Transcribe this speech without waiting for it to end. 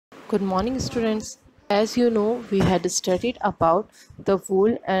Good morning, students. As you know, we had studied about the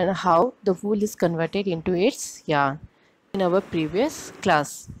wool and how the wool is converted into its yarn in our previous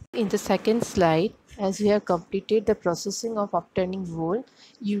class. In the second slide, as we have completed the processing of obtaining wool,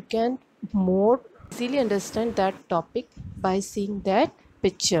 you can more easily understand that topic by seeing that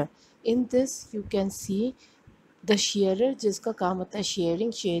picture. In this, you can see the shearer जिसका काम होता है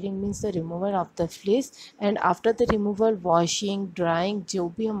sharing means the removal of the flesh and after the removal washing drawing जो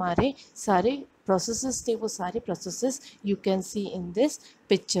भी हमारे सारे processes थे वो सारे processes you can see in this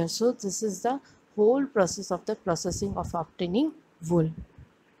picture. So this is the whole process of the processing of obtaining wool.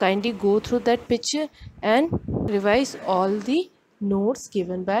 Kindly go through that picture and revise all the notes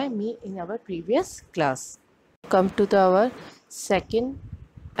given by me in our previous class. Come to our second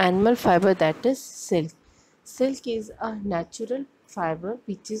animal fiber, that is silk. Silk is a natural fiber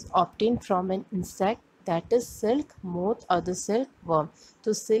which is obtained from an insect, that is silk moth or the silkworm.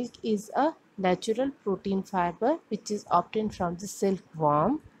 So silk is a natural protein fiber which is obtained from the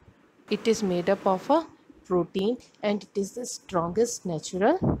silkworm. It is made up of a protein and it is the strongest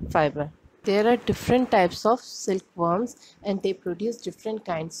natural fiber. There are different types of silkworms and they produce different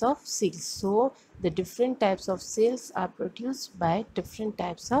kinds of silks. So the different types of silks are produced by different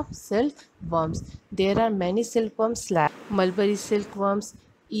types of silkworms. There are many silkworms like mulberry silkworms,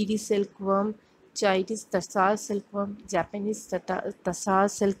 Erie silkworm, Chinese tassar silkworm, Japanese tassar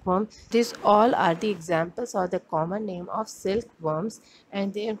silkworm. These all are the examples or the common name of silkworms,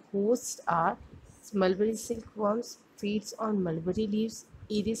 and their hosts are mulberry silkworms feeds on mulberry leaves,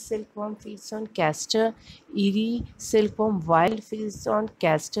 Erie silkworm feeds on castor, Erie silkworm wild feeds on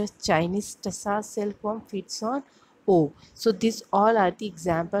castor, Chinese tassar silkworm feeds on oak. So these all are the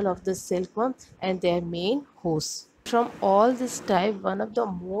example of the silkworm and their main hosts. From all this type, one of the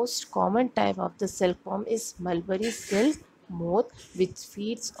most common type of the silkworm is mulberry silk moth, which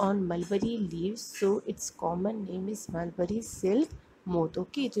feeds on mulberry leaves. So its common name is mulberry silk moth.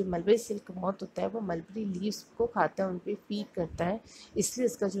 Okay, जो mulberry silk moth होता है वो mulberry leaves को खाता है, उन पे feed करता है, इसलिए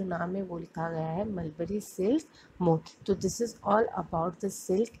इसका जो नाम है वो लिखा गया है मलबरी सिल्क मोथ. तो this is all about the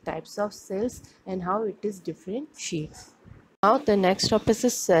silk types of silks and how it is different shades. Now the next topic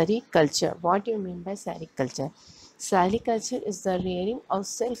is sericulture. What do you mean by sericulture? Sericulture is the rearing of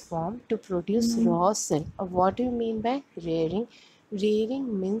silkworm to produce raw silk. What do you mean by rearing? Rearing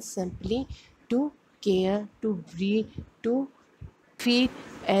means simply to care, to breed, to feed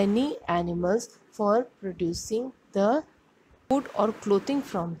any animals for producing the food or clothing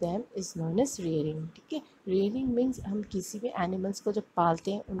from them is known as rearing. ठीक है, rearing means हम किसी भी animals को जब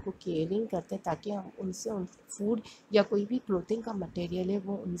पालते हैं उनको caring करते हैं ताकि हम उनसे उन food या कोई भी clothing का material है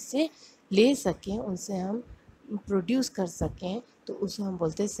वो उनसे ले सकें, उनसे हम प्रोड्यूस कर सकें, तो उसे हम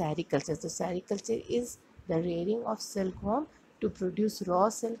बोलते हैं सेरिकल्चर. तो sericulture is the rearing of silkworm to produce raw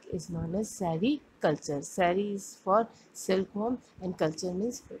silk is known as sericulture. Seri is for silkworm and culture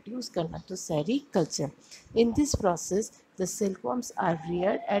means produce karna, to sericulture. In this process, the silkworms are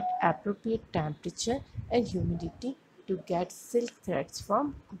reared at appropriate temperature and humidity to get silk threads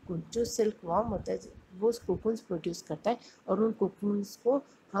from cocoon. जो silkworm होता है वो cocoons produce करता है और उन cocoons को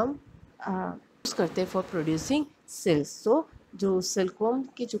हम यूज़ करते हैं फॉर प्रोड्यूसिंग सिल्क. सो जो सिल्कवर्म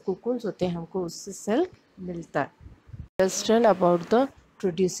के जो cocoons होते हैं हमको उससे सिल्क मिलता है. Understand about the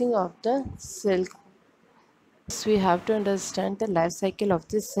producing of the silk. First, we have to understand the life cycle of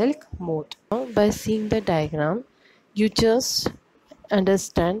the silk moth. Now, by seeing the diagram, you just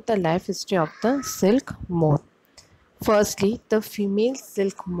understand the life history of the silk moth. Firstly, the female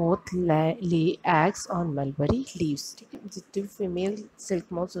silk moth lay eggs on mulberry leaves. ठीक है, जितनी female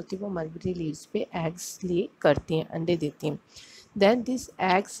silk moths होती है वो mulberry leaves पे eggs ले करती हैं, अंडे देती हैं. Then these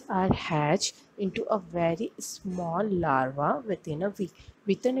eggs are hatched into a very small larva within a week.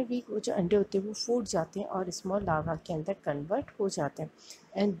 Within a week वो जो अंडे होते हैं वो फूट जाते हैं और small larva के अंदर convert हो जाते हैं.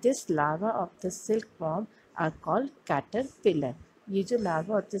 And this larva of the silkworm are called caterpillar. ये जो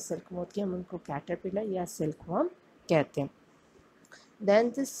larva होते हैं silk moth के हम उनको caterpillar या silkworm कहते हैं.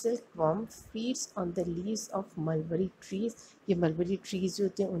 Then the silkworm feeds on the leaves of mulberry trees. ये mulberry trees जो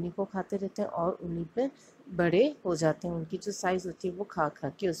होते हैं उन्हीं को खाते रहते हैं और उन्हीं पर बड़े हो जाते हैं, उनकी जो साइज़ होती है वो खा खा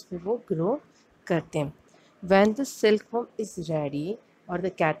के उस पर वो ग्रो करते हैं. When the silkworm is ready or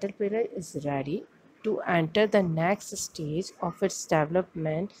the caterpillar is ready to enter the next stage of its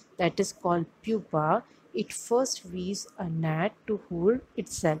development, that is called pupa, it first weaves a net to hold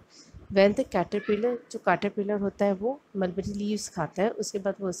itself. When the caterpillar, जो caterpillar होता है वो mulberry leaves खाता है, उसके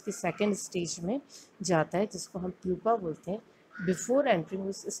बाद वो उसकी सेकेंड स्टेज में जाता है जिसको हम pupa बोलते हैं. बिफोर एंटरिंग,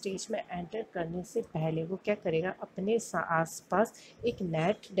 उस स्टेज में एंटर करने से पहले वो क्या करेगा, अपने आसपास एक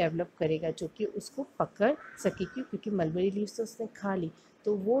नेट डेवलप करेगा जो कि उसको पकड़ सके. क्योंकि मलबरी लीव्स तो उसने खा ली,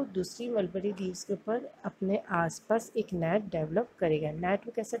 तो वो दूसरी मलबरी लीव्स के ऊपर अपने आसपास एक नेट डेवलप करेगा। नेट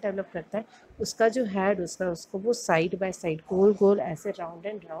वो कैसे डेवलप करता है, उसका जो हेड उसको वो साइड बाय साइड गोल गोल ऐसे राउंड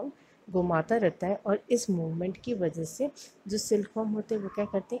एंड राउंड घुमाता रहता है, और इस मूवमेंट की वजह से जो सिल्कवर्म होते हैं वो क्या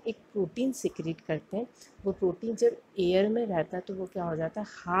करते हैं, एक प्रोटीन सिक्रीट करते हैं। वो प्रोटीन जब एयर में रहता है तो वो क्या हो जाता है,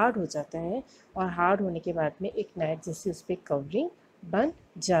 हार्ड हो जाता है, और हार्ड होने के बाद में एक नेट जैसी उस पर कवरिंग बन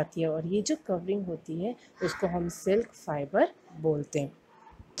जाती है, और ये जो कवरिंग होती है उसको हम सिल्क फाइबर बोलते हैं।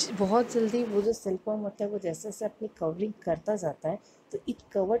 बहुत जल्दी वो जो सिल्कवर्म होता है वो जैसे जैसे अपनी कवरिंग करता जाता है तो it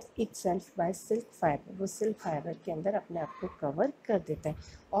covers it self bye silk fibre, वो सिल्क फाइबर के अंदर अपने आप को कवर कर देता है,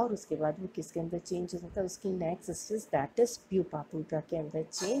 और उसके बाद वो किसके अंदर चेंज हो जाता है, उसकी next stage that is pupa, pupa के अंदर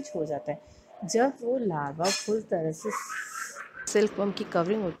चेंज हो जाता है। जब वो लार्वा फुल तरह से सिल्कवर्म की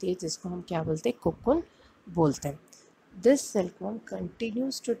कवरिंग होती है जिसको हम क्या बोलते हैं, कोकून बोलते हैं। This silkworm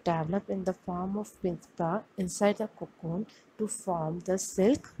continues to develop in the form of pupa inside the cocoon to form the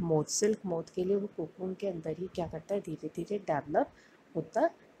silk moth. Silk moth के लिए वो कोकून के अंदर ही क्या करता है, धीरे धीरे डेवलप होता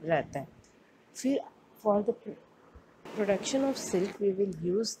रहता है। फिर for the production of silk we will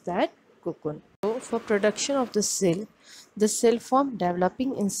use that cocoon. So for production of the silkworm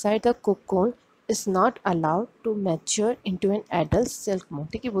developing inside the cocoon is not allowed to mature into an adult silk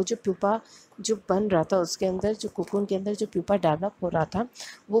moth। ठीक है, वो जो pupa जो बन रहा था उसके अंदर, जो कोकून के अंदर जो प्यूपा डेवलप हो रहा था,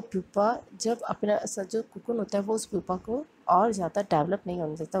 वो प्यूपा जब अपना जो कोकून होता है वो उस प्यूपा को और ज़्यादा डेवलप नहीं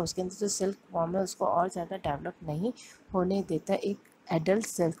होने देता, उसके अंदर जो सिल्क फॉर्म है उसको और ज़्यादा डेवलप नहीं होने देता एक एडल्ट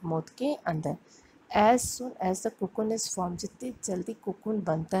सिल्क मोथ के अंदर। As soon as the cocoon is form, जितनी जल्दी कोकून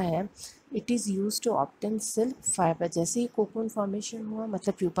बनता है it is use to obtain silk fibre. जैसे ही कोकून फॉर्मेशन हुआ,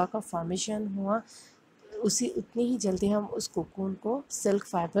 मतलब प्यूपा का फॉर्मेशन हुआ, उसी उतनी ही जल्दी हम उस कोकून को सिल्क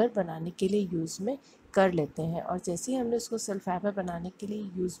फाइबर बनाने के लिए यूज़ में कर लेते हैं, और जैसे ही हमने उसको सिल्क फाइबर बनाने के लिए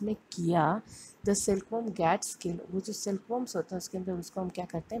यूज़ में किया, द सिल्कवर्म गेट्स किल, वो जो सिल्कवर्म्स होता है उसके अंदर उसको हम क्या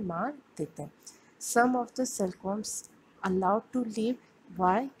करते हैं, मार देते हैं। सम of the सिल्कवर्म्स allowed to live,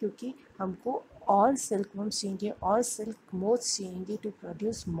 Y, क्योंकि हमको और सिल्कवर्म्स चाहिए और सिल्क मोथ्स चाहिए to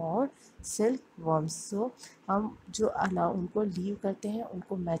produce more silk worms. सो हम जो अलाउ उनको लीव करते हैं,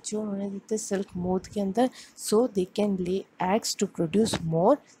 उनको मैच्योर होने देते हैं सिल्क मोथ के अंदर, सो they can lay eggs to produce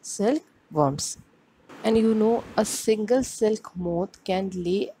more silk worms. And you know, a single silk moth can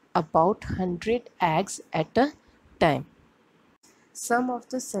lay about 100 eggs at a time. Some of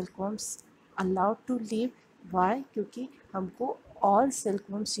the silkworms allowed to live, why, क्योंकि हमको और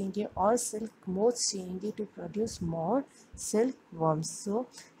सिल्कवर्म्स चाहिए और silk moths चाहिए to produce more silk worms. सो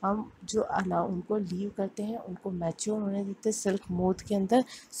हम जो allow उनको leave करते हैं, उनको मैच्योर होने देते हैं सिल्क मोथ के अंदर,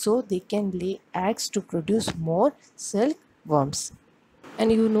 सो they can lay eggs to produce more silk worms.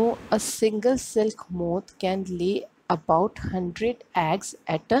 And you know, a single silk moth can lay about 100 eggs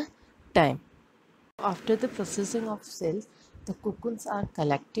at a time. After the processing of silk, the cocoons are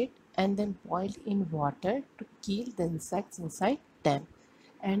collected and then boiled in water to kill the insects inside them.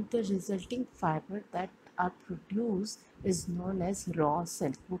 And the resulting fiber that are produced is known as raw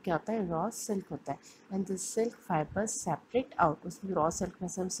silk. वो क्या होता है, raw silk होता है। And the silk fibers separate out, उसमें raw silk में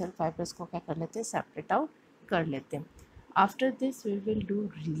से हम silk fibers को क्या कर लेते हैं, separate out कर लेते हैं। After this we will do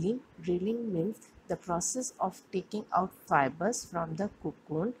reeling. Reeling means the process of taking out fibers from the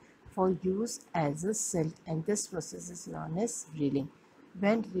cocoon for use as a silk, and this process is known as reeling.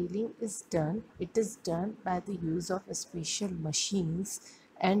 When reeling is done, it is done by the use of special machines,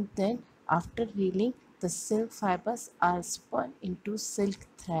 and then after reeling the silk fibers are spun into silk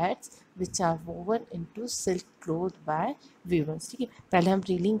threads which are woven into silk cloth by weavers। ठीक है, पहले हम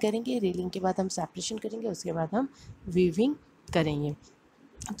railing करेंगे, railing के बाद हम separation करेंगे, उसके बाद हम वीविंग करेंगे।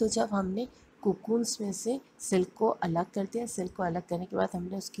 तो जब हमने कोकून्स में से सिल्क को अलग कर दिया, सिल्क को अलग करने के बाद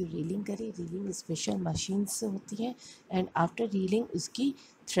हमने उसकी रीलिंग करी, रीलिंग स्पेशल मशीन से होती है, एंड आफ्टर रीलिंग उसकी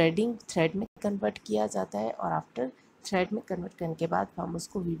थ्रेड में कन्वर्ट किया जाता है, और आफ्टर थ्रेड में कन्वर्ट करने के बाद हम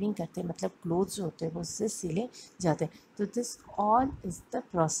उसको वीविंग करते हैं, मतलब क्लोथ्स जो होते हैं वो उससे सिले जाते हैं। तो this all is the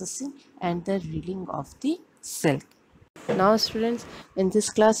processing and the railing of the silk. Now students, in this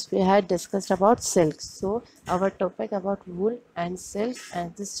class we had discussed about silk. So our topic about wool and silk,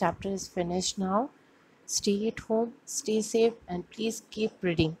 and this chapter is finished now. Stay at home, stay safe, and please keep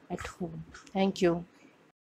reading at home. Thank you.